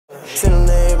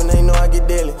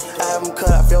have them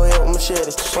cut off your head with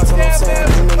machete. Watch what I'm saying,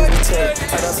 these niggas be tell.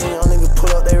 I done seen young niggas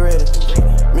pull up, they ready.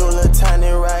 Me a little tiny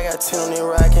ride, got 10 on that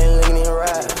ride, can't look in that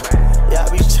ride. Yeah, I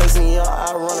be chasing y'all,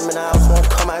 I run them in the house, won't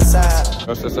come outside.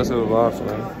 That's the vibes,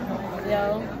 man.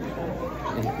 Yo.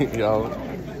 Yo.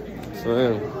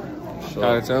 Slim.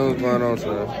 Gotta tell them what's going on,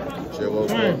 Slim. Shit,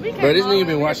 what's going? Bro, this nigga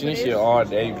been watching this shit all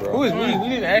day, bro. Who is we? We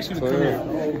didn't ask you to come here.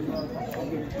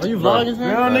 Are you vlogging,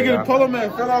 man? No, nigga, the polo man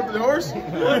fell off the horse. Yeah,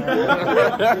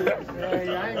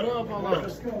 I ain't going polo.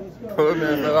 Polo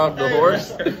man fell off the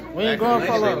horse? We ain't going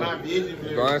polo.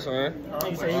 Going, son?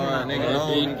 He said he went out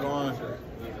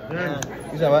bad.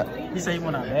 You said what? He said he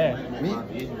went out bad. Me?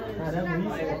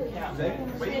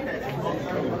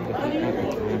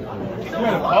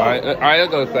 Alright, let's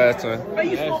go fast, son.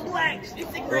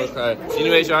 Okay.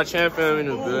 Anyways, y'all champ family in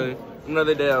the building.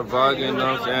 Another day of vlogging, you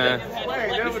know what I'm saying?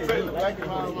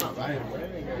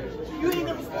 You ain't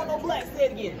never smoked no black, say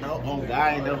it again. No, on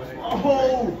guy ain't never.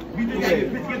 Oh! We did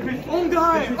that. On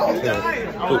guy! On guy!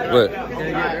 What?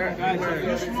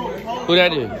 Who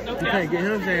that is? You can't get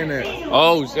him saying that.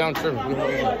 Oh, sound tripping.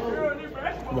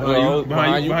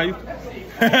 Behind you.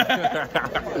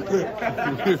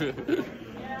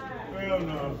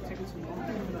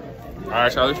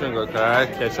 Alright, y'all, we finna go, cuz I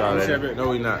catch y'all later. No,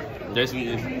 we not. Yes, we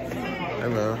is. Hey,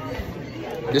 man.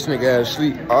 This nigga had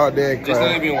sleep all day. This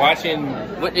nigga been watching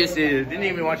what this is. Didn't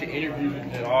even watch an interview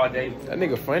all day. That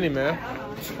nigga funny, man.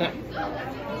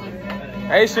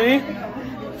 Hey, Sheen.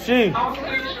 Sheen.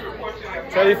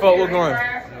 Tell these folks what's going.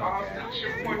 All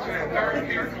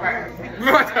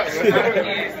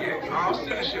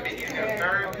students should be in their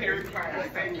third period class.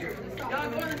 Thank you. Y'all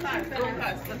go in the class. Go in the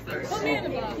class. Put me in the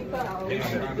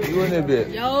box. You in that bit.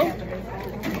 Yo.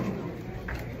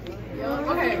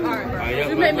 Okay, alright.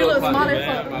 You made me look smaller as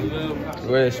fuck.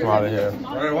 Way smaller here.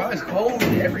 Bro, why it's cold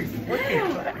every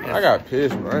freaking class? I got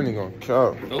pissed, bro. I ain't gonna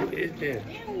count. No piss,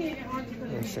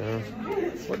 man.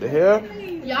 What the hell?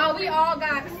 Y'all, we all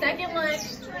got second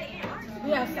lunch.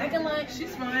 We have second lunch.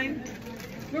 She's fine.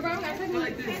 We're going to have second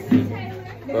lunch.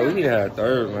 Bro, we need to have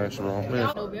third lunch, bro.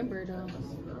 Man. November, though.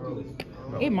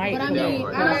 It might. But I mean,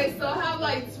 Alright, so I have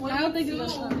like 22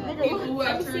 people who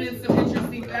have turned in some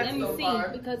interesting facts Let me so see, far.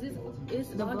 because it's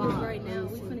August right now.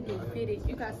 We finna get fitted.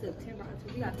 You got September.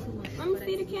 We got 2 months. let me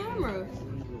see the camera.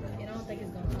 I don't think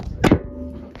it's gonna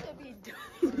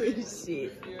be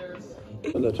Shit.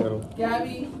 What's up, channel?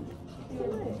 Gabby,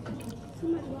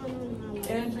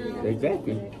 Andrew,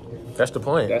 Exactly. That's the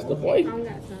point. That's the point.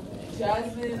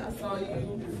 Jasmine, I saw you.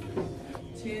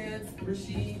 Chance,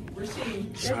 Rasheed.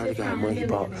 Shawty got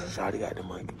monkeypox. Shawty got the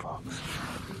monkeypox.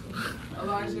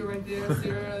 Elijah right there.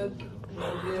 Sarah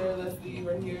right there. Leslie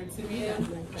right here. Tamia.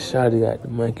 Shawty got the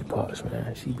monkeypox,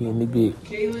 man. She be in the big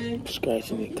Jalen.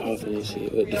 scratching and coughing and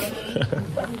shit. What the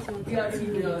We got 2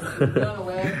 girls. We're on the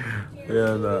way.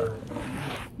 Yeah, nah.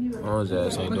 Mom's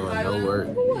ass ain't doing no work.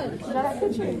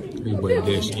 You boy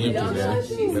desk empty, man. Man,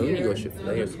 we need to go shit for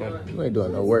later. You ain't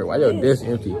doing no work. Why your desk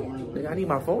empty? Nigga, I need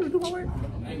my phone to do my work.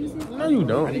 No, you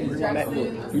don't.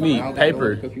 You need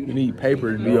paper. You need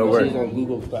paper to do your work.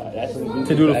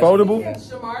 To do the foldable?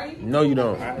 Shamari. No, you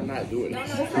don't. I'm not doing it.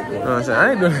 You know what I'm saying?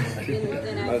 I ain't doing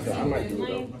it. I might do it,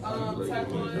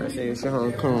 though. I saying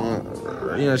something come on. You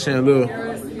know what I'm saying? A little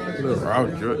raw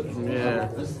drip. Yeah.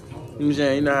 You know what I'm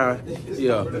saying? You know how,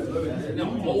 yeah.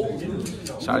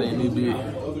 Shot in this bitch.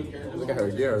 Look at her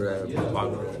there,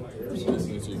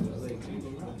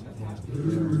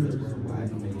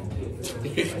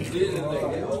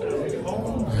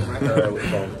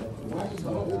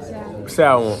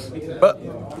 Sour one.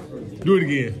 Do it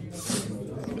again.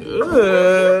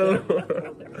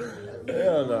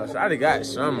 Hell no. Shotty got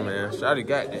something, man. Shotty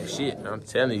got that shit. I'm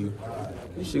telling you.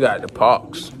 She got the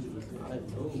pox.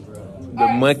 The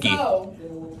monkey. So,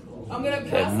 I'm going to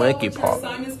pass out what your monkeypox.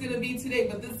 assignment's going to be today,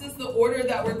 but this is the order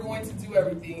that we're going to do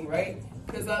everything, right?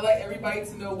 Because I like everybody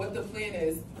to know what the plan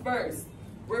is. First,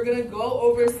 we're going to go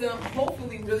over some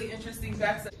hopefully really interesting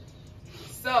facts.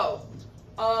 So,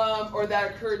 or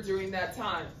that occurred during that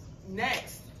time.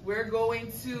 Next, we're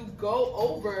going to go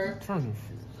over,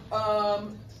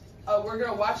 we're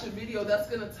going to watch a video that's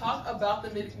going to talk about the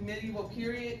medieval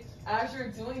period. As you're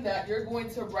doing that, you're going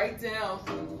to write down,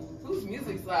 whose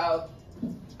music's loud?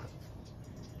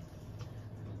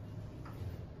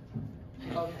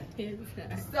 Okay.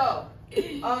 So,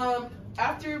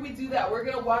 after we do that, we're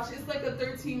gonna watch, it's like a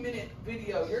 13-minute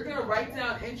video. You're gonna write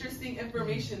down interesting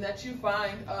information that you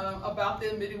find about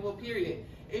the medieval period.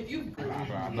 If you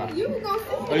You were gonna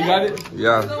Oh, you got it?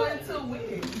 Yeah. go into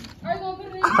win. Are you gonna put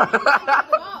it in the box?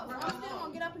 I'm still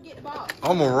gonna get up and get the box.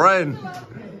 I'm gonna run.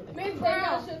 Miss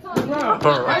Brown,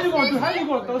 Bro, how you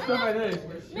gonna throw stuff like this?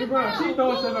 Big Brown, she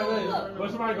throwing stuff like this. But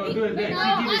somebody gonna do it then. She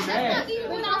getting mad.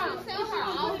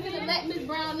 Let Miss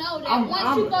Brown know that I'm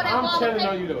telling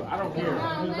on you though. I don't care.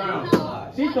 Miss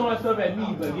Brown, she throwing stuff at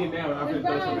me, but getting mad when I'm gonna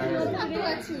throw stuff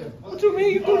at her. What you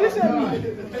mean? You threw this at me?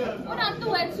 What I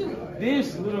threw at you?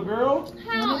 This little girl.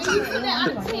 How? And you threw that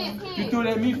out of 10. You threw it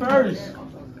at me first.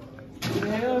 What the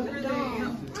hell?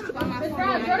 Miss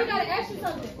Brown, Jordan gotta ask you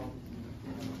something.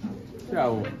 Yo.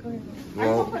 Are you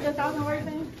gonna put the 1,000 word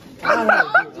thing? I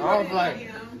was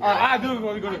like, all right, I do it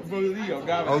when we go to Leo.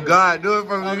 God, Oh God, do it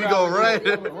for me. We go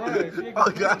run. Oh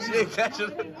God, she ain't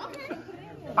catching it.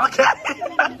 Okay.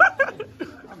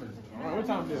 What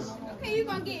time is this? Okay, you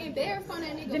gonna get embarrassed on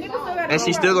that nigga. And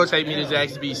she still gonna take me to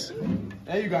Zaxby's.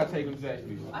 And you gotta take him to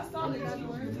Zaxby's.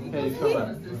 Hey, come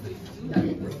on.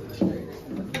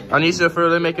 Anisha, for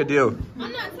let's make a deal.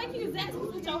 I'm not taking you to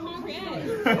Zaxby's with your hungry ass.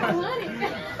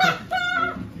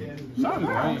 Sorry,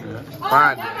 man.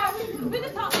 Fine. We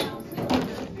can talk now.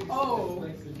 Oh.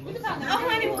 We can talk now. Oh,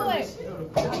 honey, boy.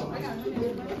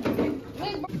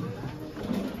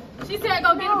 She said go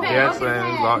get a bag. Yes,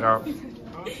 man. Log out.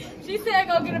 She said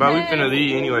go get a But we bag. finna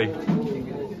leave anyway.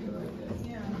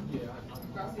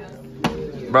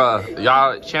 Bruh,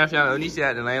 y'all, champion Anisha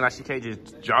at the lane, like she can't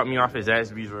just drop me off at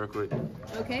Zaxby's real quick.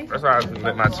 Okay. That's why I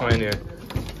let my twin in.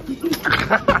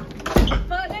 Fuck,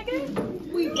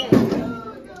 nigga. We dead.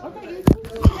 Okay.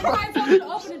 Everybody told me to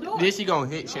open the door. Then she gonna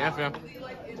hit champion.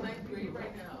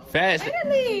 Fast.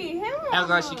 Really? Hell Act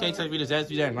like she can't take me to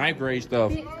Zaxby's at 9th grade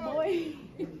stuff. boy.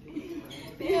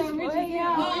 Yeah, boy,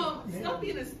 yeah. Oh, stop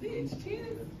being a snitch,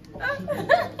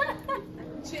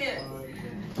 Chance.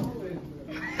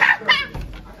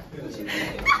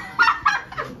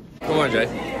 Come on, Jay.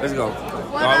 Let's go.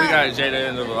 Y'all, we got Jada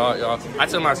in the vlog, y'all. I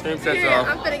took my screen protector Yeah, off.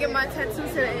 I'm finna get my tattoo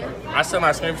today. I took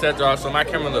my screen protector off, so my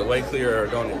camera look way clearer,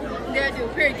 don't it? Yeah, I do.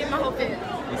 Period. Get my whole fit.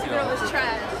 This girl is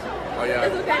trash. Oh, It's yeah.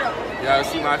 okay though. Y'all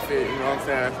see my fit, you know what I'm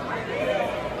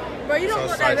saying? Bro, you don't So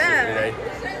look that spicy bad. today.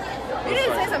 You need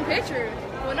to take some pictures.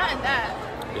 Well, not in that.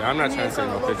 Yeah, I'm not You trying need to take to come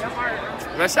a no little bit pictures.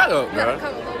 harder. Man, shut up, You gotta bro.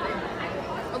 come a little bit.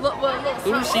 A little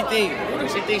Who does she something. think? Who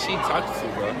does she think she talking to,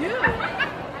 bro? You.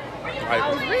 I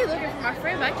was Like, really looking for my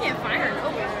friend, but I can't find her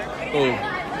nowhere. who?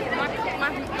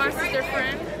 My sister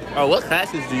friend. Oh, what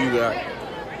classes do you got?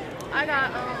 I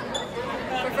got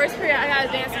for first period I got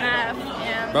advanced math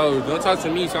and Bro, don't talk to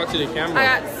me. Talk to the camera. I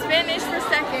got Spanish for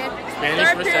second. Spanish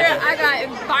Third for period second. I got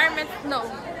environment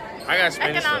I got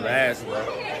Spanish for economics. last, bro.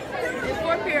 In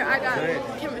fourth period I got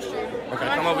chemistry. Okay,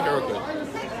 come over here real quick.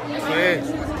 Twin.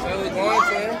 Twin, what's going on,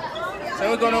 twin? Twin,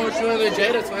 what's going on with you and Lil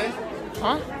Jada, twin?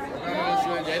 Huh? What's going on with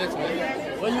you and Jada, twin?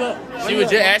 Where you at? She was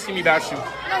just asking me about you. No,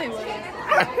 he wasn't.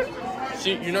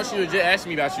 She was just asking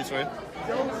me about you, twin.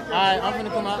 Alright, I'm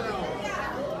finna come out.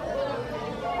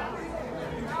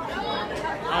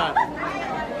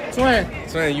 Alright. Twin.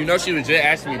 Twin, she was just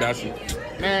asking me about you.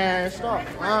 Man, stop.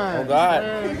 Oh, God.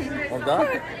 Oh,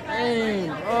 God. Dang,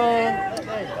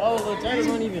 oh, Lil Jada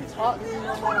don't even talk to me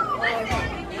no more.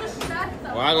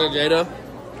 Why, Lil Jada?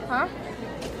 Huh?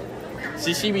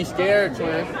 See, she be scared,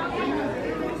 twin.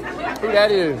 Who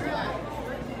that is?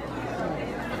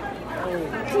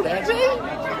 Who that is?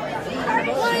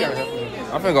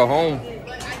 I'm finna go home.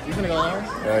 You finna go home?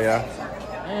 Yeah.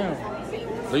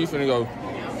 Damn. So you finna go.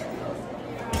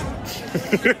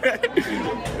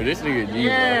 But this nigga G,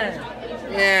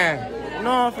 Yeah.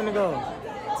 No, I'm finna go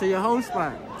to your home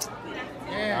spot.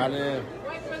 Yeah.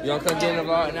 You don't come get in the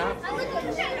vlog now?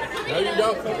 No, you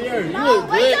don't. Come here. You look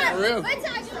good, for real.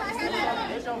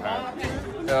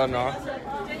 Hell no.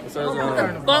 What's up,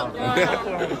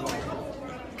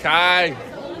 Kai.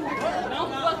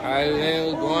 Alright, man,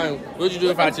 we're going. What'd you do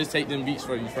if I just take them beats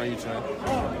from you, Trent?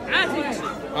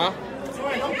 Huh?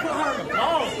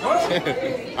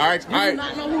 Alright, Trent,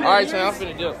 I'm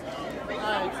finna dip.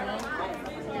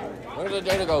 Where's the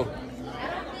day to go?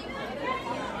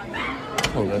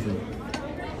 Oh, nothing.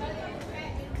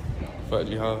 Fuck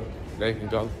these hoes, they can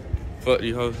go. Fuck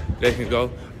these hoes, they can go.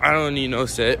 I don't need no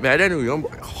set. Man, that new young boy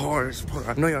hard as fuck.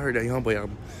 I know y'all heard that young boy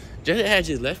album. Jada had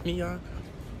just left me, y'all.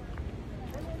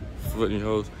 Fuck these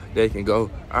hoes, they can go.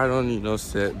 I don't need no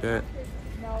set, man.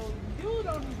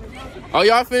 Oh,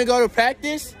 y'all finna go to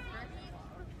practice?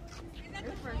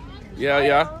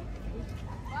 Yeah.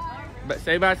 But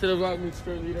say bye to the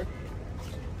vlog leader.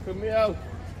 Come here.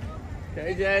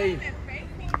 KJ.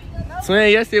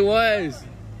 Twin, yes it was.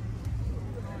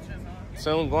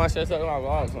 So I'm going to set up my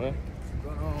vlogs, man.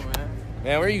 What's going on, man?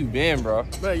 Man, where you been, bro?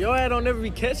 Bro, your ass don't never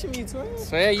be catching me, twin.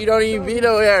 Man, you don't even be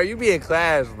there. You be in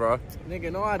class, bro.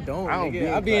 Nigga, no, I don't, I don't nigga. be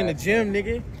in I be in the class. gym,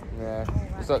 nigga. Yeah.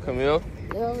 What's up, Camille?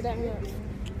 Yo, that me.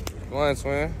 Come on,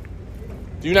 twin.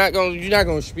 You not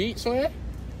gonna speak, son?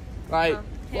 Like,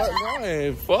 what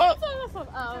going? Fuck.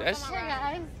 That's. Hey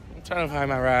guys. I'm trying to find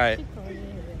my ride.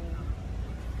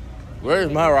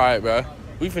 Where's my ride, bro?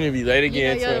 We finna be late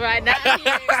again. You know your ride not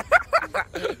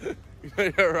here.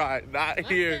 You're right, not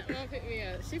here. Mom picked me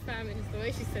up. She 5 minutes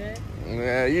away, she said.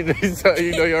 Yeah, you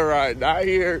know you're right, not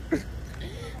here.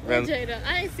 Man, Jada,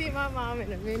 I ain't seen my mom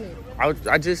in a minute.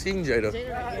 I just seen Jada.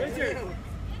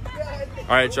 All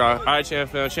right, y'all. All right, Chan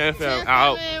fam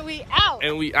out. We out.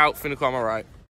 And we out. Finna call my ride.